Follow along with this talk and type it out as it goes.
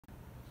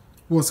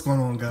What's going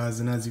on, guys?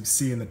 And as you can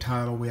see in the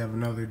title, we have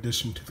another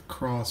addition to the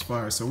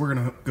Crossfire. So we're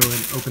gonna go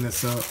ahead and open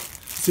this up,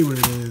 see what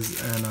it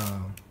is, and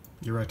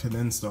get right to the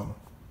install.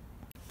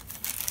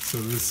 So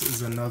this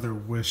is another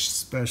Wish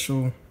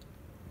special,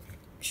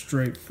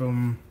 straight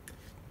from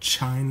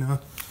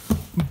China.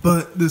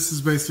 But this is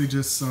basically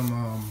just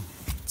some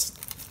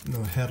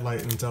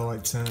Headlight and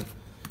Taillight tint,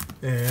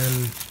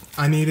 and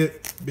I need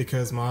it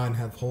because mine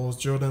have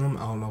holes drilled in them.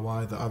 I don't know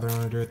why the other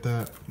one did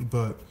that,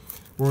 but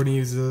we're gonna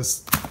use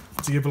this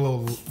to give it a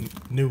little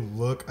new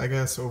look, I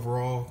guess,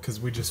 overall, because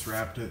we just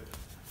wrapped it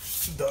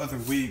the other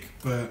week,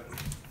 but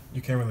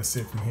you can't really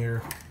see it from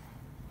here.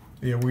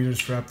 Yeah, we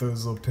just wrapped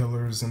those little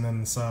pillars and then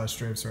the side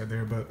strips right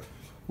there, but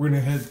we're gonna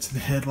head to the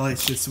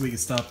headlights just so we can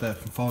stop that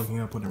from fogging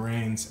up when it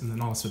rains, and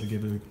then also to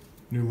give it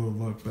a new little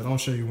look, but I'll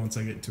show you once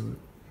I get to it.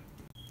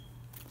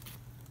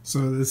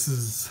 So this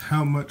is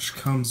how much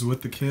comes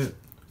with the kit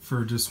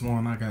for just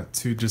one. I got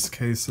two just in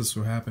case this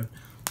will happen,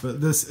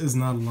 but this is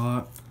not a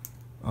lot.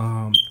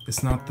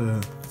 It's not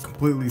the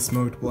completely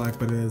smoked black,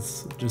 but it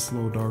is just a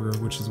little darker,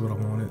 which is what I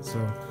wanted. So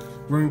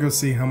we're gonna go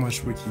see how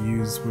much we can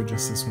use with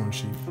just this one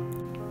sheet.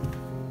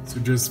 So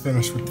just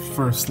finished with the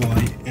first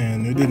light,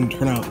 and it didn't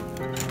turn out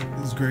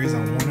as great as I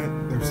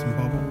wanted. There's some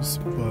bubbles,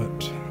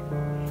 but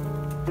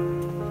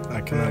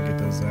I cannot get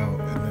those out.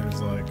 And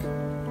there's like,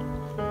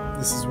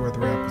 this is where the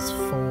wrap is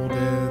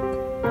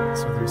folded,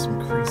 so there's some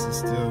creases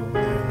still,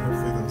 and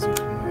hopefully those will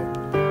come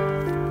out.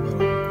 But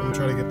I'm gonna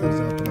try to get those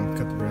out, then I'll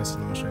cut the rest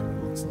and I'll show you what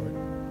it looks like.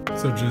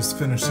 So just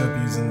finished up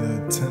using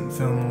the tint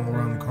film all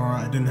around the car.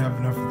 I didn't have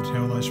enough of the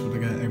taillights, but I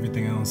got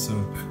everything else, so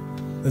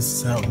this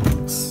is how it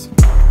looks.